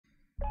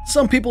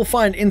Some people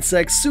find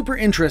insects super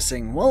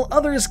interesting, while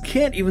others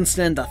can't even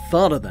stand the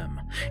thought of them.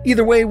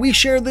 Either way, we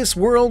share this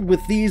world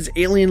with these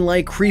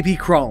alien-like creepy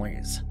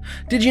crawlies.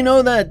 Did you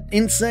know that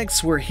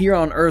insects were here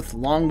on Earth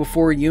long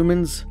before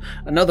humans?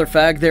 Another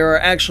fact, there are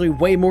actually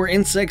way more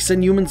insects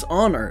than humans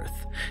on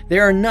Earth.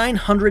 There are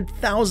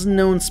 900,000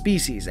 known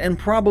species, and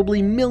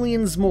probably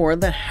millions more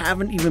that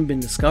haven't even been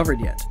discovered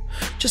yet.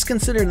 Just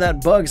consider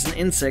that bugs and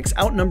insects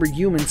outnumber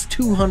humans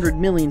 200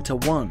 million to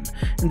 1,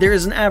 and there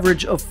is an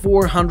average of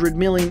 400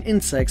 million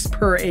insects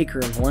per acre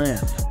of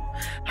land.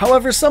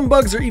 However, some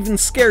bugs are even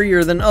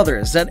scarier than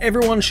others, that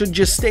everyone should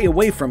just stay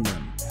away from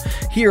them.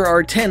 Here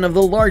are 10 of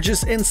the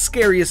largest and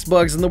scariest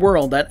bugs in the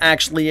world that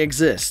actually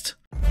exist.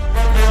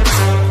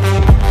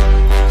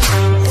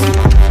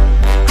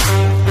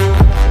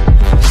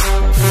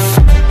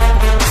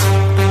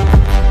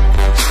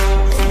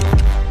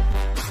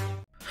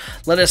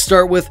 Let us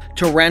start with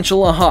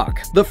Tarantula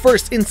Hawk. The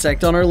first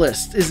insect on our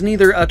list is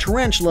neither a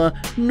tarantula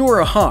nor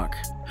a hawk.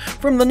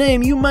 From the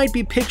name, you might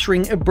be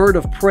picturing a bird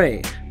of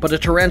prey, but a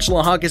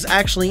tarantula hawk is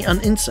actually an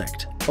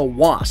insect, a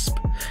wasp.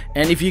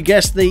 And if you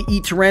guessed they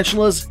eat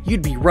tarantulas,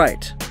 you'd be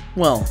right.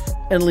 Well,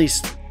 at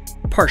least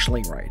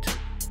partially right.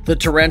 The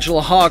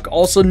tarantula hawk,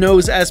 also known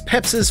as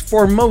Pepsis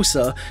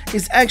formosa,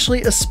 is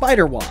actually a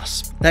spider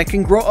wasp that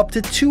can grow up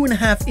to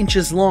 2.5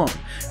 inches long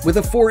with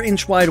a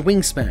 4-inch wide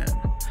wingspan.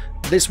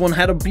 This one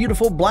had a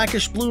beautiful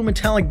blackish blue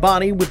metallic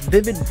body with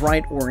vivid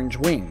bright orange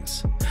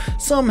wings.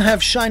 Some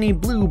have shiny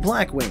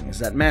blue-black wings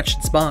that match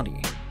its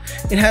body.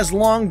 It has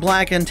long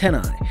black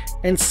antennae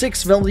and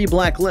 6 velvety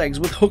black legs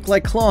with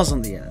hook-like claws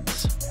on the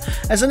ends.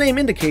 As the name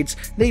indicates,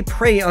 they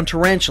prey on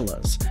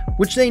tarantulas,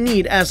 which they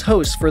need as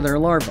hosts for their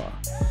larvae.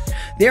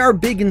 They are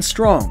big and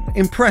strong,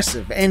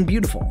 impressive, and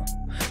beautiful.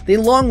 They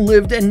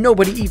long-lived and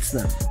nobody eats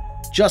them.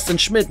 Justin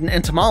Schmidt, an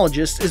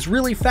entomologist, is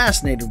really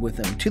fascinated with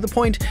them, to the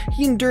point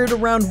he endured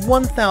around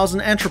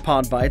 1,000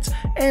 arthropod bites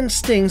and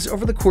stings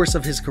over the course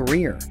of his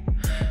career.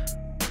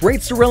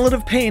 Rates the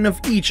relative pain of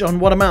each on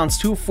what amounts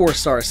to a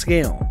 4-star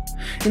scale.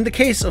 In the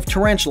case of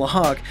Tarantula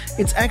Hawk,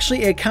 it's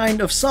actually a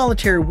kind of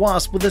solitary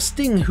wasp with a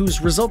sting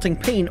whose resulting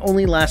pain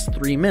only lasts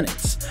 3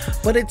 minutes,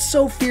 but it's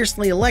so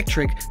fiercely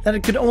electric that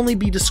it could only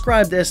be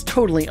described as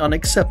totally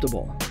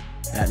unacceptable.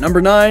 At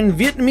number 9,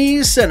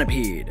 Vietnamese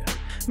Centipede.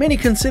 Many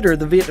consider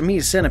the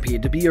Vietnamese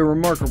centipede to be a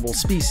remarkable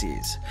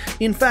species.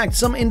 In fact,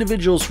 some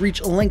individuals reach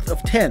a length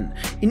of 10,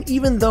 and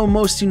even though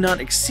most do not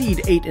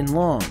exceed 8 in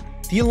long.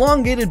 The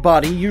elongated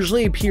body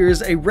usually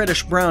appears a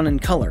reddish-brown in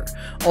color.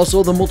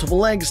 Also, the multiple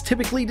legs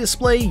typically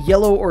display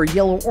yellow or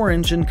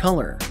yellow-orange in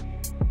color.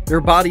 Their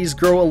bodies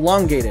grow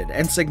elongated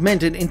and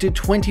segmented into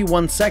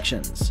 21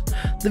 sections.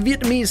 The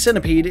Vietnamese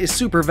centipede is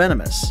super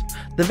venomous.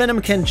 The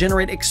venom can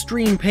generate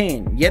extreme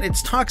pain, yet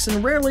its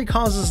toxin rarely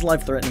causes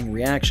life-threatening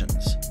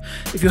reactions.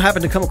 If you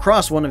happen to come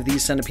across one of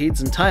these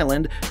centipedes in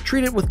Thailand,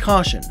 treat it with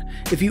caution.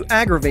 If you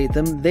aggravate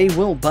them, they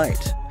will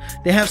bite.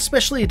 They have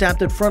specially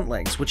adapted front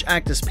legs which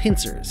act as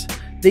pincers.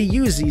 They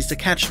use these to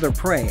catch their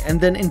prey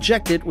and then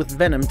inject it with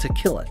venom to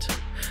kill it.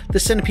 The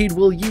centipede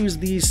will use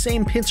these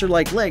same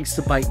pincer-like legs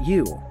to bite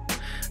you.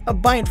 A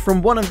bite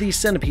from one of these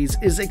centipedes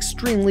is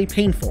extremely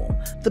painful.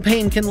 The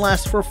pain can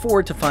last for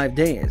 4 to 5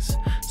 days.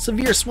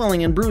 Severe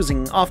swelling and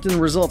bruising often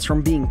results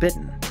from being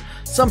bitten.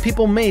 Some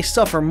people may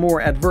suffer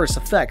more adverse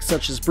effects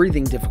such as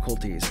breathing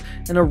difficulties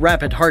and a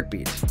rapid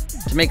heartbeat.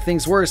 To make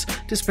things worse,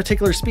 this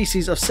particular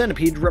species of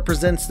centipede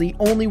represents the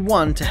only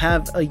one to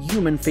have a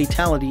human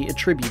fatality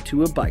attributed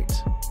to a bite.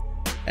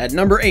 At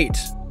number 8,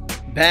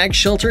 Bag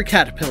Shelter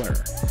Caterpillar.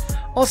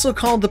 Also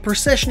called the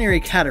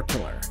processionary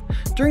caterpillar.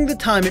 During the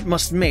time it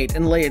must mate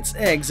and lay its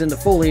eggs in the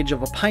foliage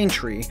of a pine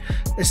tree,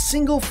 a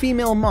single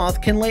female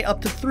moth can lay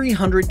up to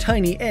 300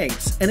 tiny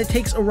eggs, and it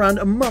takes around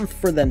a month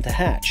for them to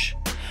hatch.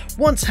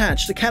 Once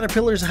hatched, the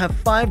caterpillars have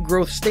 5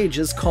 growth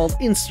stages called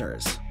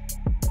instars.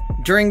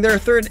 During their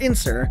 3rd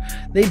instar,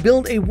 they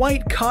build a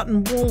white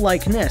cotton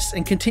wool-like nest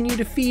and continue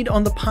to feed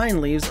on the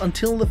pine leaves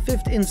until the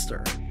 5th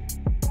instar.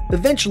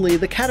 Eventually,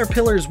 the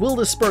caterpillars will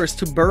disperse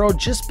to burrow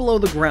just below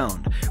the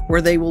ground,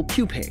 where they will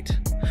pupate.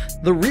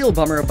 The real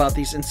bummer about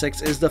these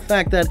insects is the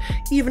fact that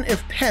even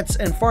if pets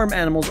and farm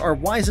animals are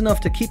wise enough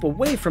to keep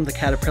away from the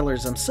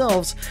caterpillars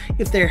themselves,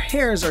 if their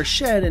hairs are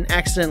shed and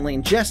accidentally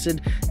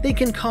ingested, they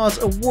can cause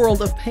a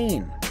world of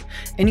pain.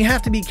 And you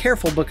have to be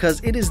careful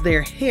because it is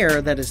their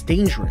hair that is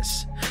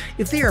dangerous.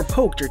 If they are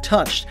poked or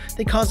touched,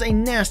 they cause a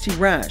nasty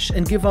rash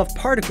and give off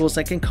particles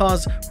that can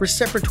cause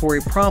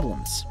respiratory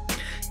problems.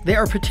 They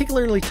are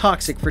particularly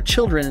toxic for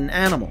children and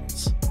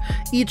animals.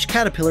 Each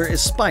caterpillar is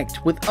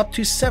spiked with up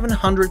to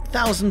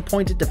 700,000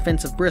 pointed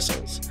defensive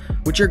bristles,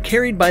 which are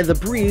carried by the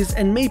breeze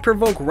and may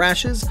provoke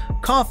rashes,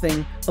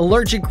 coughing,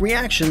 allergic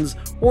reactions,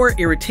 or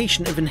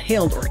irritation if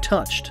inhaled or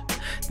touched.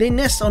 They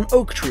nest on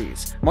oak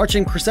trees, march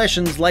in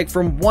processions like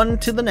from one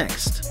to the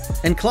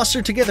next, and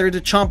cluster together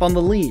to chomp on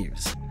the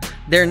leaves.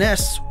 Their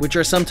nests, which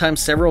are sometimes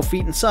several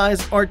feet in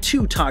size, are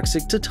too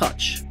toxic to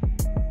touch.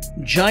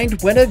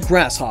 Giant Weta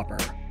Grasshopper.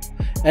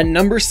 At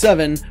number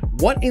 7,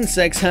 what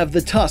insects have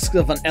the tusks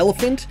of an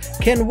elephant,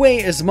 can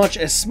weigh as much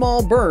as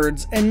small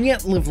birds, and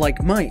yet live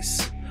like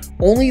mice?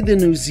 Only the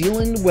New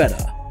Zealand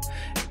Weta.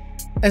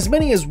 As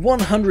many as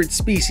 100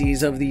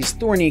 species of these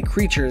thorny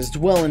creatures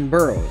dwell in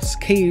burrows,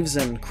 caves,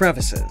 and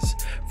crevices,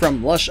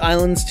 from lush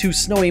islands to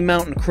snowy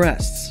mountain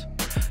crests.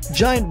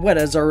 Giant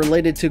wetas are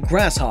related to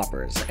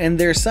grasshoppers, and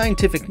their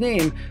scientific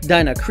name,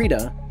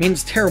 Dinocrita,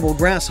 means terrible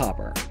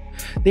grasshopper.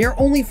 They are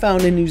only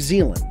found in New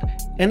Zealand,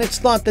 and it's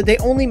thought that they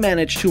only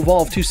managed to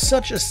evolve to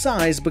such a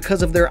size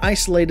because of their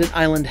isolated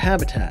island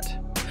habitat.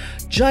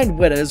 Giant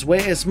wetas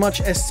weigh as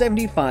much as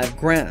 75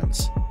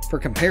 grams. For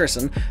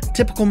comparison, a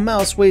typical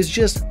mouse weighs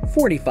just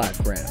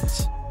 45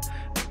 grams.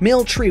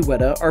 Male tree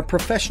weta are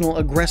professional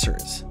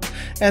aggressors.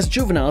 As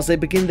juveniles, they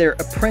begin their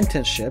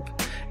apprenticeship,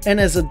 and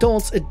as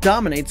adults, it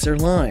dominates their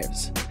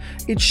lives.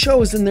 It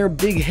shows in their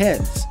big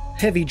heads,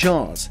 heavy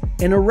jaws,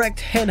 and erect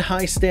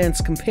head-high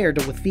stance compared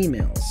to with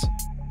females.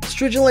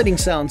 Stridulating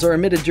sounds are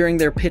emitted during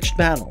their pitched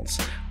battles,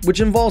 which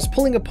involves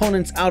pulling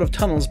opponents out of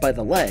tunnels by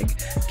the leg,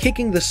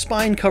 kicking the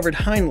spine-covered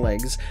hind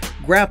legs,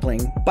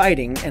 grappling,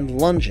 biting, and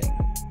lunging.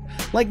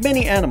 Like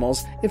many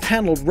animals, if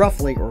handled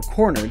roughly or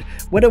cornered,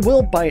 Weta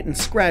will bite and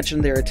scratch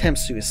in their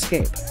attempts to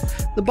escape.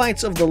 The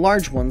bites of the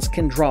large ones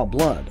can draw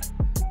blood.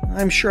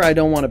 I'm sure I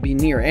don't want to be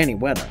near any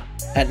Weta.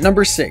 At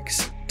number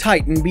 6,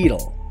 Titan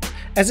Beetle.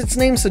 As its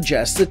name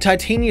suggests, the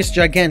Titanius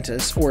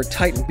gigantus, or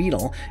Titan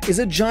beetle, is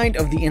a giant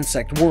of the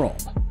insect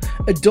world.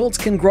 Adults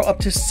can grow up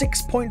to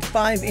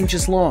 6.5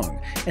 inches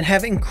long and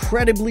have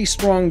incredibly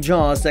strong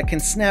jaws that can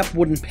snap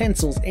wooden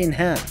pencils in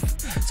half,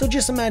 so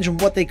just imagine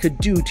what they could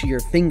do to your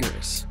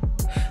fingers.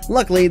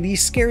 Luckily,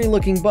 these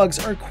scary-looking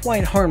bugs are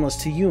quite harmless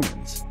to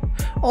humans.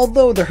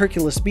 Although the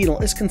Hercules beetle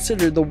is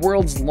considered the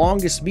world's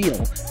longest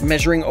beetle,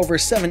 measuring over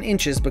 7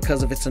 inches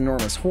because of its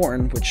enormous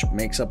horn, which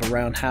makes up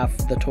around half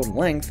the total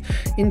length,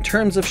 in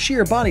terms of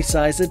sheer body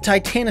size, the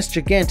Titanus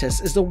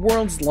gigantus is the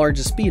world's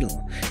largest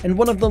beetle, and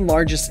one of the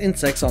largest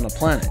insects on the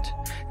planet.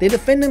 They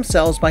defend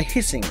themselves by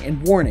hissing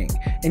and warning,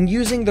 and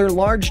using their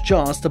large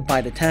jaws to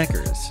bite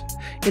attackers.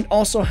 It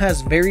also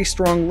has very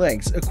strong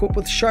legs equipped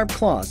with sharp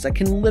claws that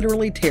can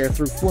literally tear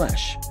through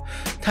flesh.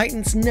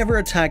 Titans never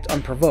attacked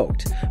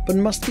unprovoked, but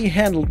must be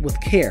handled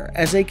with care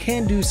as they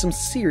can do some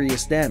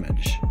serious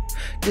damage.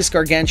 This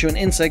gargantuan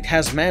insect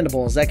has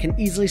mandibles that can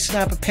easily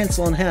snap a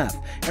pencil in half,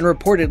 and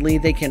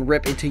reportedly they can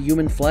rip into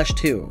human flesh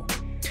too.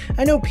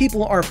 I know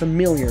people are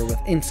familiar with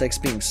insects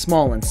being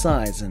small in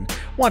size, and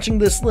watching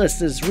this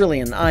list is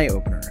really an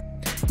eye-opener.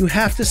 You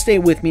have to stay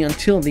with me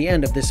until the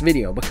end of this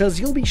video because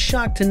you'll be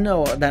shocked to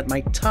know that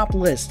my top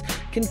list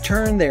can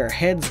turn their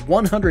heads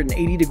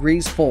 180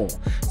 degrees full,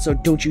 so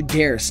don't you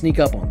dare sneak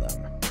up on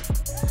them.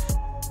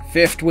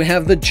 5th, we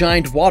have the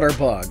giant water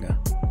bug.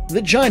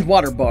 The giant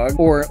water bug,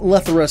 or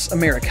Lethrus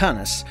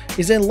americanus,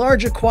 is a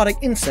large aquatic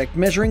insect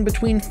measuring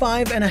between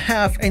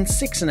 5.5 and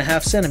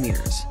 6.5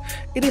 centimeters.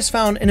 It is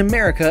found in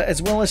America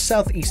as well as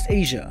Southeast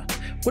Asia.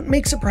 What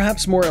makes it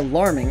perhaps more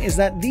alarming is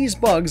that these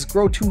bugs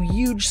grow to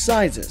huge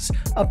sizes,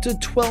 up to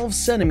 12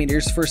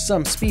 centimeters for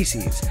some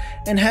species,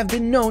 and have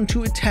been known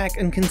to attack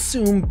and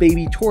consume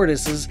baby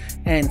tortoises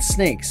and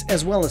snakes,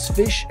 as well as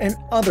fish and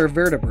other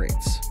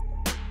vertebrates.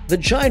 The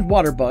giant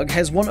water bug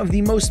has one of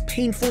the most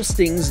painful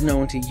stings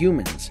known to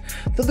humans,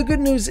 though the good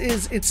news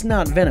is it's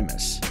not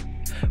venomous.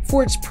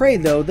 For its prey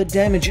though, the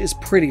damage is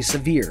pretty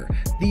severe.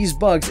 These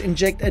bugs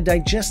inject a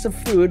digestive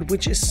fluid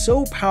which is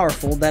so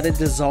powerful that it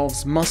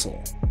dissolves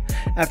muscle.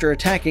 After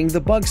attacking, the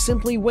bug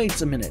simply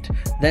waits a minute,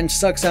 then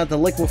sucks out the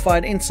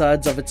liquefied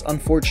insides of its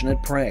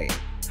unfortunate prey.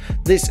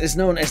 This is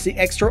known as the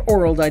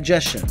extraoral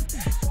digestion,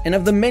 and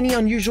of the many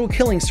unusual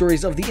killing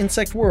stories of the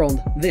insect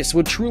world, this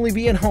would truly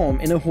be at home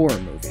in a horror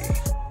movie.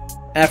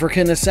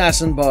 African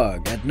assassin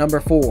bug at number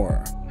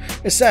 4.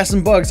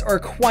 Assassin bugs are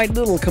quite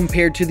little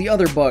compared to the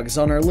other bugs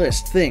on our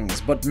list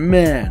things, but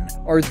man,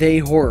 are they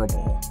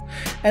horrible.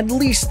 At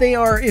least they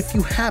are if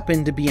you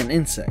happen to be an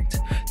insect.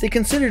 They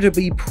consider to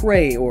be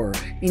prey or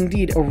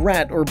indeed a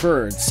rat or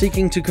bird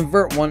seeking to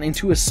convert one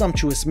into a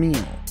sumptuous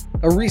meal.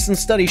 A recent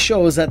study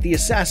shows that the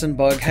assassin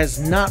bug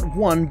has not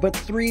 1 but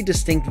 3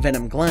 distinct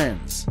venom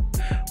glands.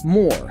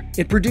 More,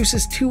 it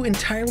produces 2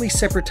 entirely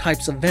separate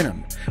types of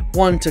venom,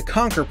 one to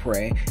conquer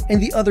prey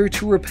and the other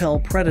to repel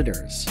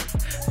predators.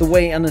 The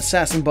way an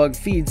assassin bug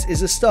feeds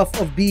is a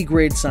stuff of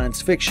B-grade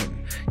science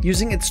fiction,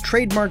 using its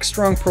trademark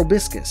strong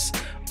proboscis,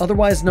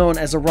 otherwise known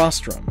as a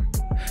rostrum.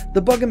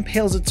 The bug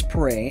impales its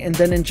prey and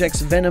then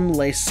injects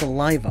venom-laced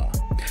saliva.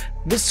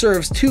 This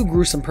serves 2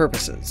 gruesome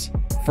purposes.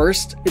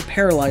 First, it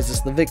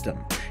paralyzes the victim,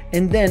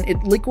 and then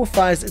it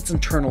liquefies its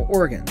internal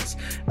organs,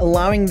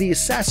 allowing the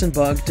assassin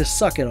bug to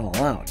suck it all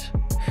out.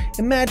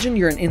 Imagine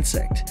you're an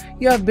insect.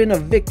 You have been a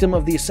victim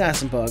of the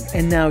assassin bug,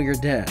 and now you're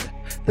dead.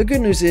 The good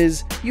news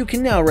is, you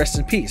can now rest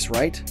in peace,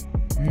 right?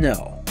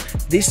 No.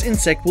 This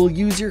insect will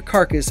use your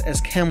carcass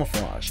as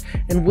camouflage,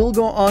 and will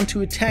go on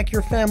to attack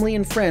your family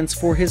and friends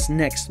for his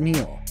next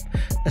meal.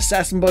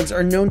 Assassin bugs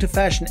are known to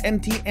fashion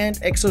empty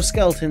ant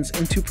exoskeletons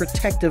into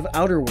protective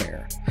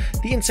outerwear.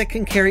 The insect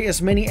can carry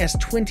as many as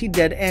 20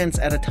 dead ants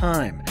at a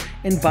time,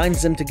 and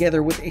binds them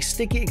together with a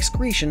sticky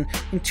excretion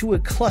into a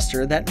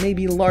cluster that may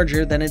be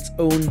larger than its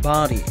own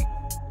body.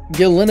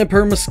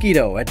 Gallinipper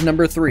Mosquito at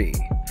number 3.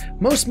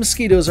 Most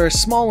mosquitoes are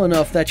small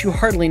enough that you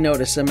hardly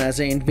notice them as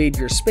they invade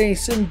your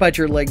space and bite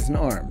your legs and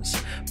arms,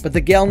 but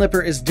the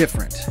Gallinipper is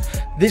different.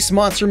 This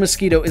monster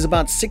mosquito is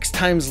about 6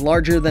 times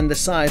larger than the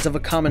size of a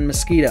common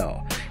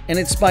mosquito, and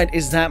its bite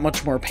is that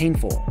much more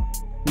painful.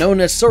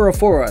 Known as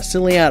Saurophora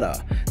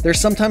ciliata, they're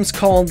sometimes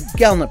called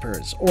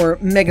Gallinippers or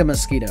mega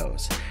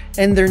mosquitoes,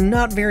 and they're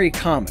not very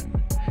common.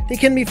 They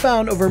can be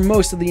found over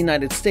most of the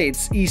United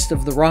States east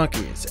of the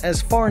Rockies,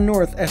 as far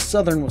north as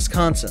southern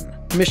Wisconsin,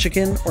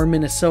 Michigan, or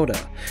Minnesota,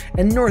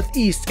 and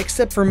northeast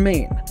except for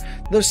Maine,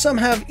 though some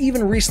have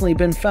even recently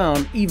been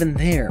found even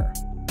there.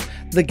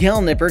 The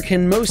Gallinipper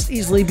can most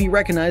easily be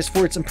recognized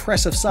for its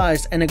impressive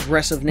size and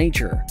aggressive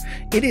nature.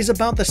 It is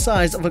about the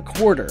size of a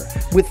quarter,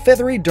 with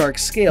feathery dark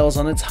scales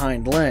on its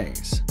hind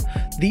legs.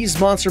 These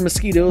monster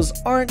mosquitoes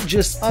aren't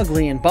just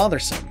ugly and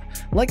bothersome.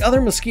 Like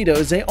other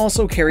mosquitoes, they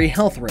also carry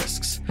health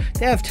risks.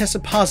 They have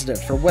tested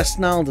positive for West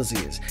Nile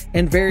disease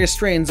and various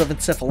strains of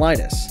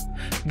encephalitis,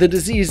 the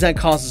disease that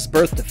causes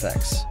birth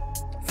defects.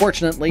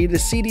 Fortunately, the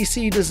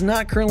CDC does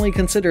not currently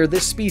consider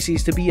this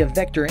species to be a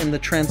vector in the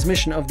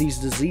transmission of these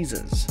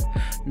diseases.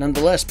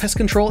 Nonetheless, pest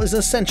control is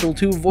essential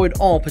to avoid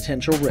all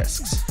potential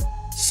risks.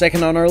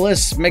 Second on our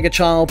list,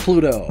 Megachile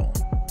Pluto.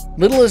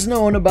 Little is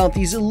known about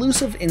these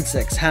elusive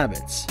insects'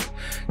 habits.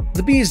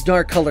 The bees'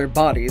 dark-colored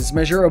bodies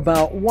measure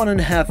about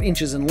 1.5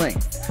 inches in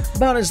length,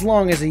 about as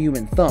long as a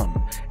human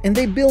thumb, and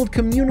they build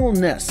communal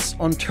nests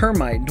on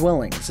termite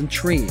dwellings and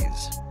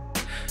trees.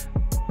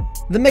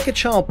 The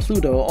Megachile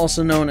Pluto,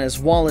 also known as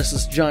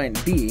Wallace's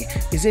giant bee,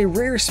 is a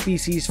rare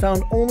species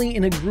found only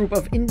in a group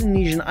of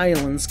Indonesian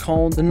islands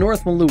called the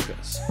North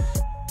Moluccas.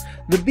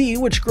 The bee,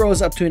 which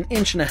grows up to 1.5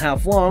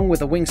 inches long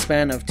with a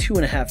wingspan of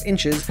 2.5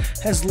 inches,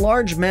 has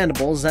large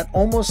mandibles that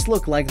almost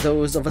look like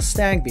those of a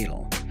stag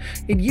beetle.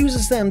 It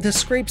uses them to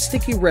scrape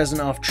sticky resin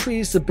off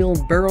trees to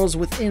build burrows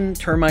within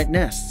termite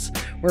nests,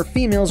 where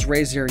females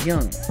raise their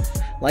young.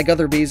 Like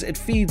other bees, it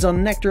feeds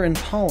on nectar and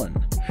pollen.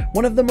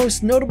 One of the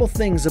most notable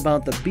things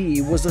about the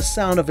bee was the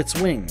sound of its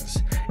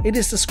wings. It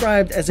is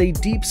described as a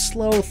deep,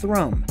 slow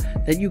thrum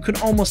that you could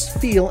almost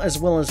feel as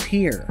well as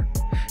hear.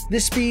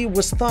 This bee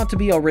was thought to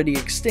be already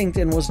extinct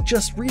and was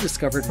just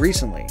rediscovered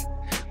recently.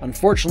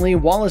 Unfortunately,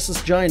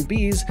 Wallace's giant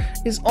bees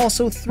is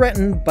also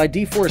threatened by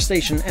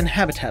deforestation and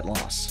habitat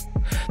loss.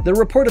 The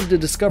report of the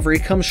discovery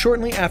comes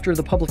shortly after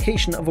the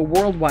publication of a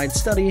worldwide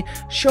study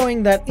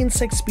showing that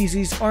insect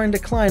species are in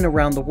decline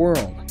around the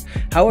world.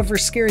 However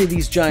scary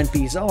these giant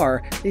bees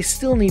are, they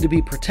still need to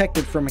be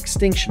protected from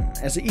extinction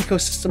as the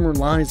ecosystem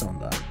relies on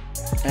them.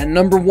 And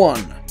number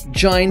 1.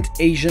 Giant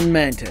Asian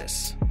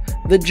Mantis.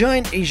 The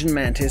giant Asian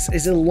mantis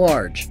is a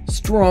large,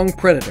 strong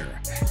predator.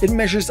 It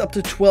measures up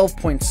to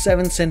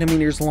 12.7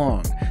 centimeters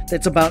long.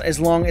 That's about as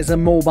long as a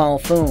mobile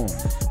phone.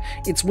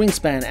 Its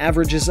wingspan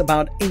averages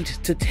about 8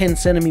 to 10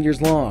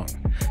 centimeters long.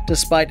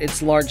 Despite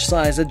its large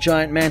size, a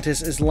giant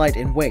mantis is light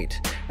in weight.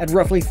 At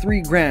roughly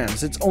 3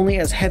 grams, it's only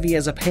as heavy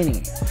as a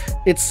penny.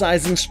 Its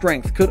size and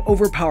strength could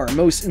overpower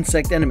most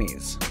insect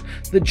enemies.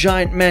 The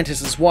giant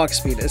mantis's walk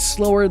speed is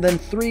slower than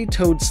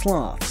 3-toed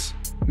sloths.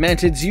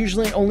 Mantids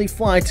usually only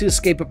fly to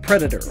escape a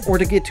predator or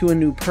to get to a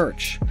new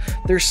perch.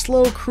 Their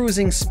slow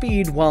cruising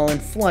speed while in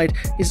flight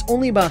is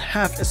only about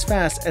half as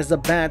fast as the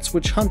bats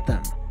which hunt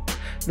them.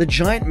 The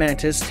giant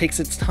mantis takes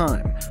its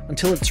time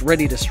until it's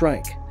ready to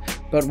strike,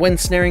 but when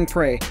snaring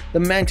prey, the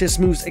mantis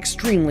moves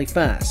extremely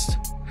fast.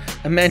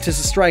 A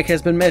mantis strike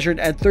has been measured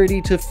at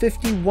 30 to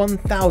 51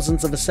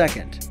 thousandths of a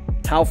second.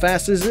 How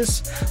fast is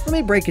this? Let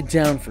me break it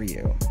down for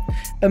you.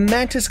 A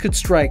mantis could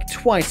strike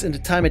twice in the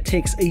time it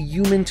takes a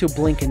human to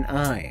blink an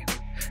eye.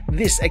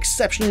 This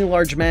exceptionally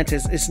large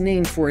mantis is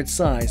named for its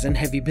size and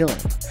heavy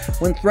build.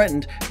 When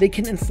threatened, they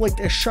can inflict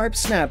a sharp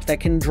snap that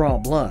can draw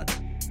blood.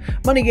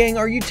 Money Gang,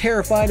 are you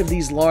terrified of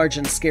these large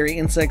and scary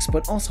insects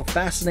but also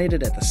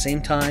fascinated at the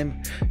same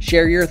time?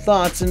 Share your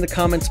thoughts in the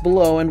comments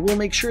below and we'll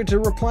make sure to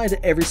reply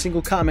to every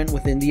single comment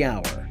within the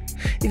hour.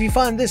 If you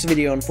find this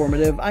video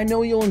informative, I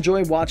know you'll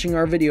enjoy watching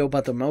our video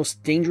about the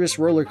most dangerous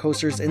roller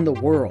coasters in the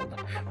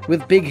world,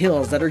 with big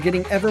hills that are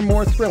getting ever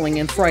more thrilling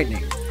and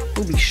frightening.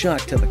 You'll be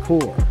shocked to the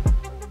core.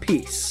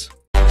 Peace.